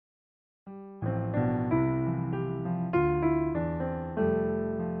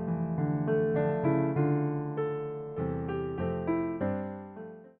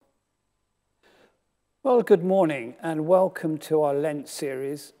Well, good morning and welcome to our Lent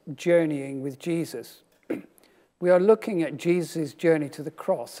series, Journeying with Jesus. We are looking at Jesus' journey to the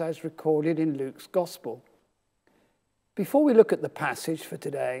cross as recorded in Luke's Gospel. Before we look at the passage for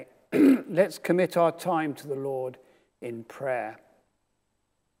today, let's commit our time to the Lord in prayer.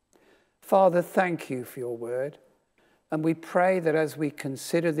 Father, thank you for your word, and we pray that as we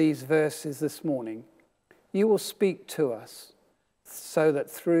consider these verses this morning, you will speak to us so that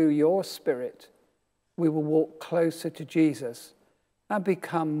through your Spirit, we will walk closer to Jesus and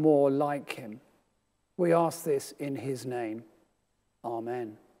become more like him. We ask this in his name.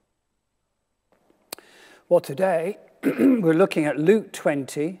 Amen. Well, today we're looking at Luke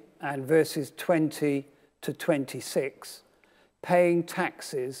 20 and verses 20 to 26, paying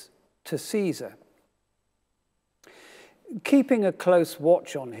taxes to Caesar. Keeping a close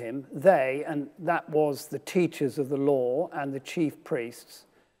watch on him, they, and that was the teachers of the law and the chief priests,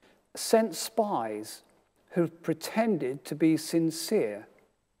 sent spies who pretended to be sincere.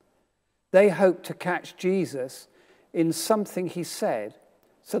 They hoped to catch Jesus in something he said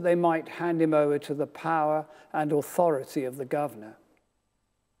so they might hand him over to the power and authority of the governor.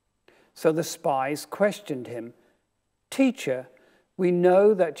 So the spies questioned him, "Teacher, we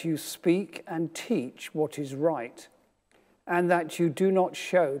know that you speak and teach what is right, and that you do not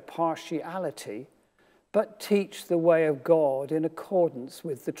show partiality, but teach the way of God in accordance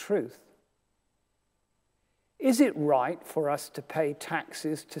with the truth. Is it right for us to pay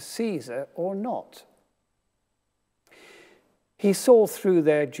taxes to Caesar or not?" He saw through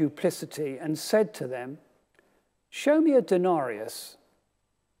their duplicity and said to them, "Show me a denarius.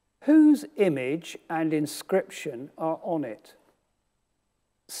 Whose image and inscription are on it?"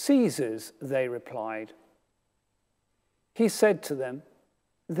 "Caesar's," they replied. He said to them,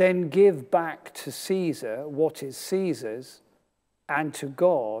 "Then give back to Caesar what is Caesar's, and to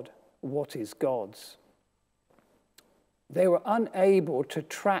God what is God's." They were unable to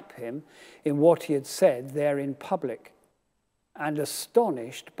trap him in what he had said there in public, and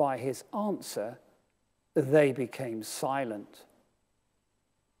astonished by his answer, they became silent.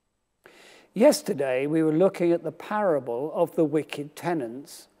 Yesterday, we were looking at the parable of the wicked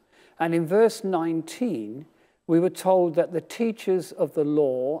tenants, and in verse 19, we were told that the teachers of the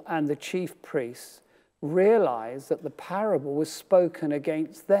law and the chief priests realized that the parable was spoken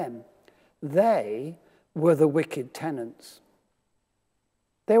against them. They were the wicked tenants.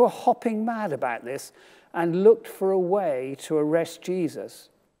 They were hopping mad about this and looked for a way to arrest Jesus,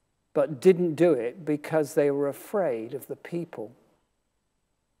 but didn't do it because they were afraid of the people.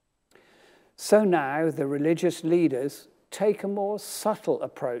 So now the religious leaders take a more subtle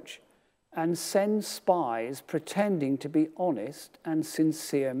approach and send spies pretending to be honest and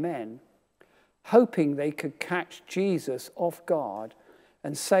sincere men, hoping they could catch Jesus off guard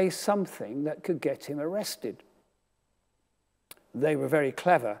and say something that could get him arrested. They were very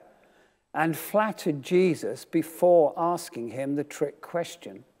clever and flattered Jesus before asking him the trick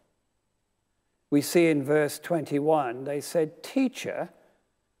question. We see in verse 21, they said, "Teacher,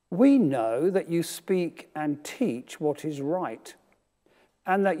 we know that you speak and teach what is right,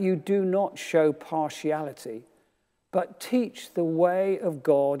 and that you do not show partiality, but teach the way of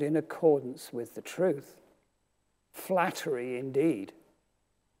God in accordance with the truth." Flattery indeed.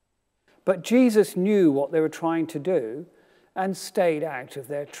 But Jesus knew what they were trying to do and stayed out of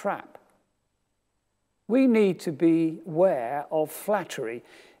their trap. We need to beware of flattery,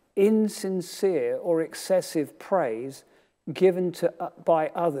 insincere or excessive praise given by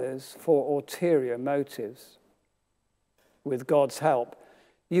others for ulterior motives. With God's help,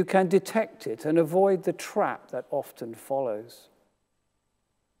 you can detect it and avoid the trap that often follows.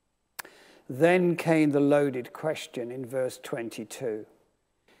 Then came the loaded question in verse 22.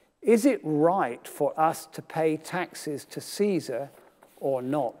 Is it right for us to pay taxes to Caesar or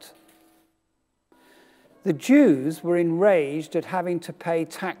not? The Jews were enraged at having to pay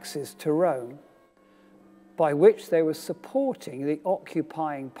taxes to Rome, by which they were supporting the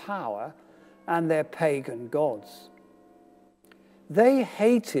occupying power and their pagan gods. They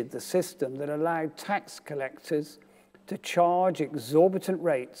hated the system that allowed tax collectors to charge exorbitant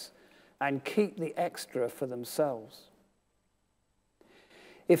rates and keep the extra for themselves.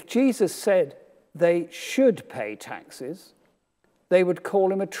 If Jesus said they should pay taxes, they would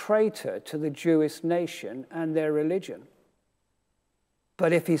call him a traitor to the Jewish nation and their religion.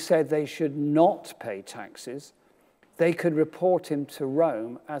 But if he said they should not pay taxes, they could report him to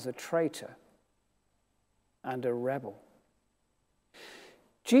Rome as a traitor and a rebel.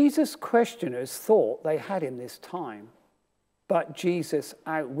 Jesus' questioners thought they had him this time, but Jesus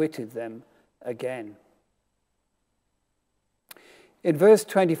outwitted them again. In verse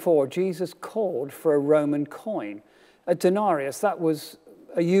 24, Jesus called for a Roman coin, a denarius. That was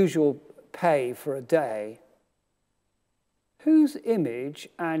a usual pay for a day. Whose image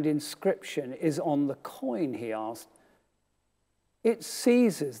and inscription is on the coin, he asked. It's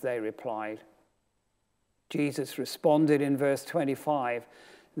Caesar's, they replied. Jesus responded in verse 25,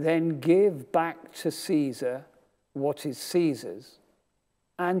 then give back to Caesar what is Caesar's,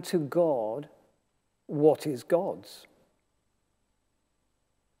 and to God what is God's.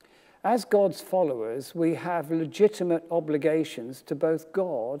 As God's followers, we have legitimate obligations to both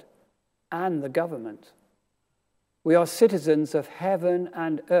God and the government. We are citizens of heaven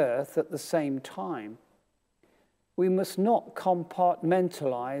and earth at the same time. We must not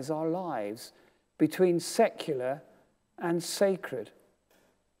compartmentalize our lives between secular and sacred.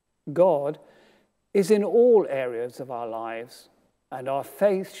 God is in all areas of our lives, and our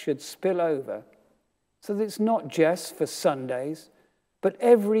faith should spill over, so that it's not just for Sundays, but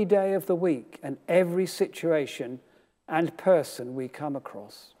every day of the week and every situation and person we come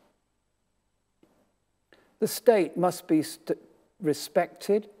across. The state must be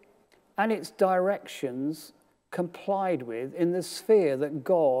respected and its directions complied with in the sphere that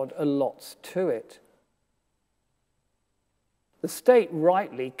God allots to it. The state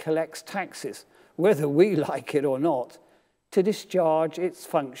rightly collects taxes, whether we like it or not, to discharge its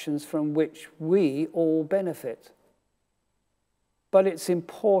functions from which we all benefit. But it's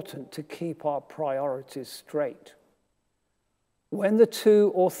important to keep our priorities straight. When the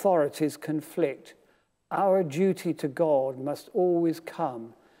two authorities conflict, our duty to God must always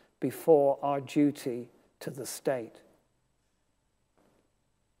come before our duty to the state.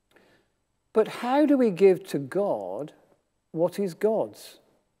 But how do we give to God what is God's?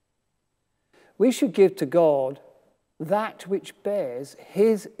 We should give to God that which bears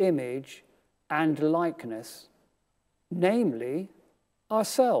his image and likeness, namely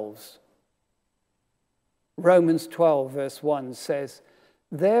ourselves. Romans 12 verse 1 says,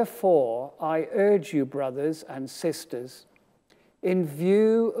 therefore I urge you, brothers and sisters, in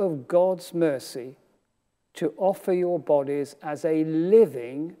view of God's mercy, to offer your bodies as a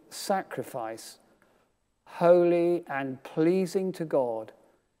living sacrifice, holy and pleasing to God.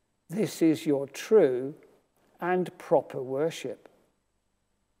 This is your true and proper worship.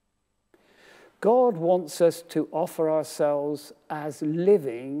 God wants us to offer ourselves as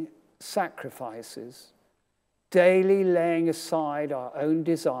living sacrifices, daily laying aside our own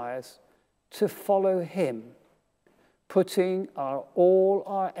desires to follow him, putting all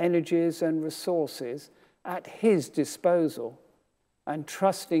our energies and resources at his disposal and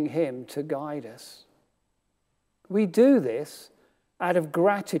trusting him to guide us. We do this out of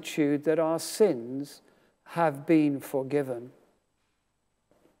gratitude that our sins have been forgiven.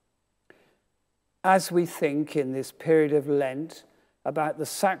 As we think in this period of Lent about the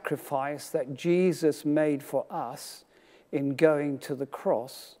sacrifice that Jesus made for us in going to the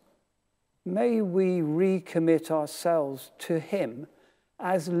cross, may we recommit ourselves to him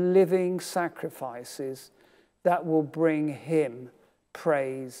as living sacrifices that will bring him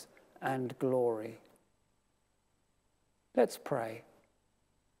praise and glory. Let's pray.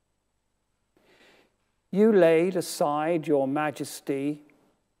 You laid aside your majesty,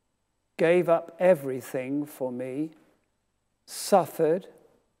 gave up everything for me, suffered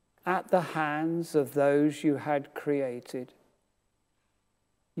at the hands of those you had created.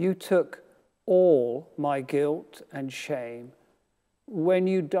 You took all my guilt and shame when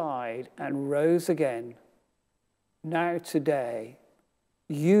you died and rose again. Now today,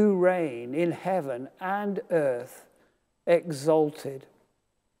 you reign in heaven and earth, exalted.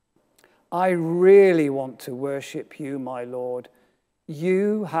 I really want to worship you, my Lord.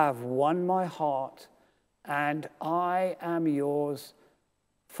 You have won my heart, and I am yours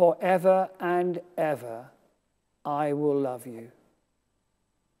forever and ever. I will love you.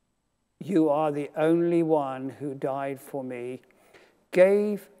 You are the only one who died for me,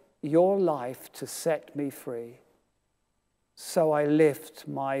 gave your life to set me free. So I lift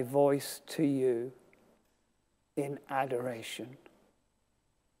my voice to you in adoration.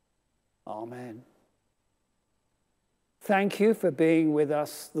 Amen. Thank you for being with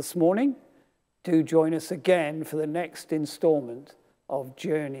us this morning. Do join us again for the next installment of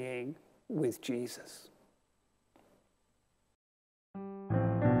Journeying with Jesus.